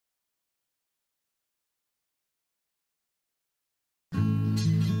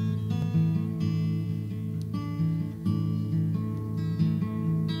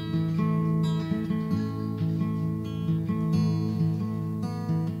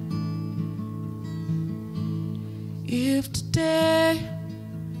If today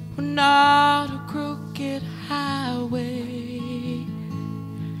were not a crooked highway,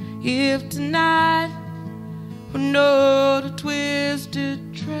 if tonight were not a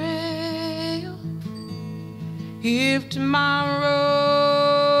twisted trail, if tomorrow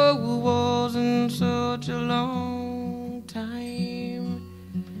wasn't such a long time,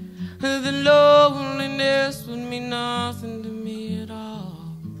 then loneliness would mean nothing to me at all.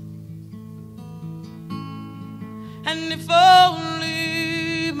 And if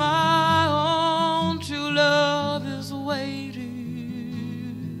only my own true love is waiting,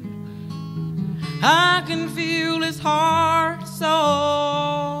 I can feel his heart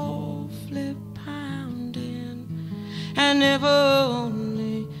softly pounding. And if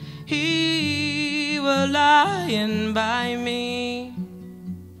only he were lying by me,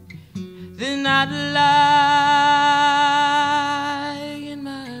 then I'd lie in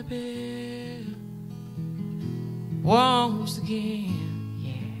my bed once again,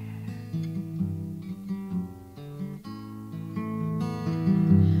 yeah.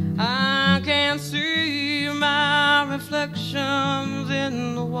 I can't see my reflections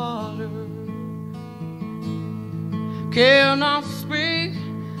in the water, cannot speak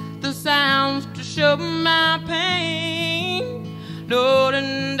the sounds to show my pain, Lord,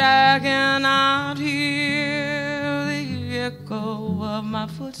 and I cannot hear the echo of my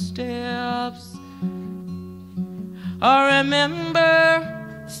footsteps, or remember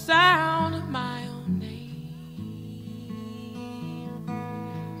the sound of my own name.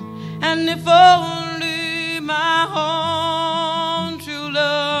 And if only my own true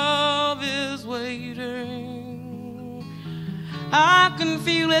love is waiting, I can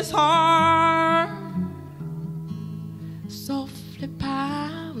feel his heart softly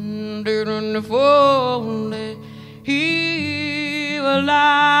pounding. And if only he were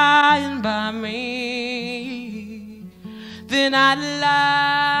lying by me, then I'd lie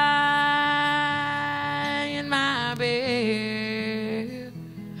in my bed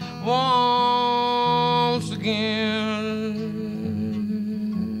once again.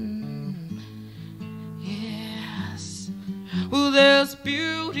 Yes, well, there's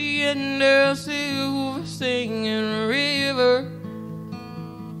beauty in the silver singing river,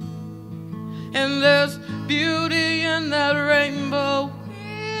 and there's beauty in that rainbow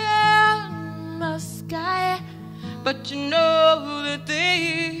in the sky. But you know that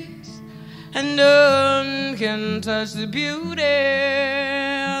this and none can touch the beauty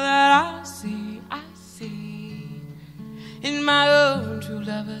that I see in my own true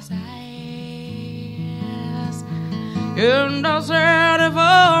lover's eyes. And I said, if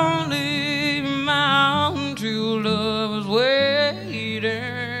only my own true love was waiting,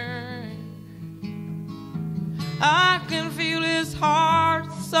 I can feel his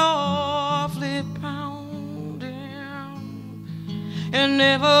heart softly pounding. And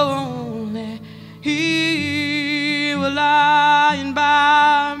if only he were lying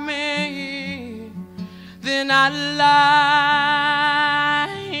by me, then I'd lie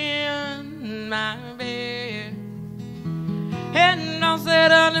in my bed. And I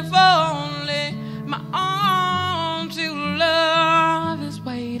said, and if only my own true love is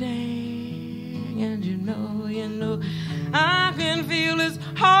waiting, and you know, I can feel his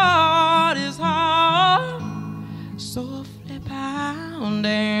heart softly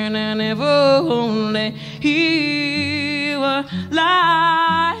pounding. And if only he were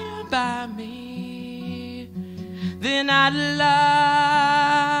lying by me, then I'd lie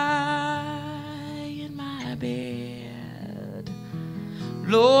in my bed.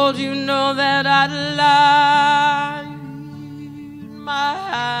 Lord, you know that I'd lie in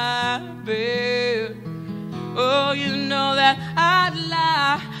my bed. Oh, you know that I'd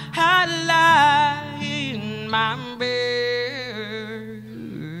lie in my bed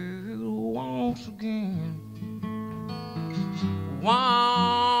once again,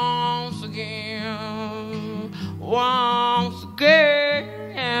 once again, once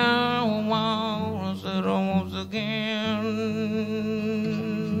again, once again.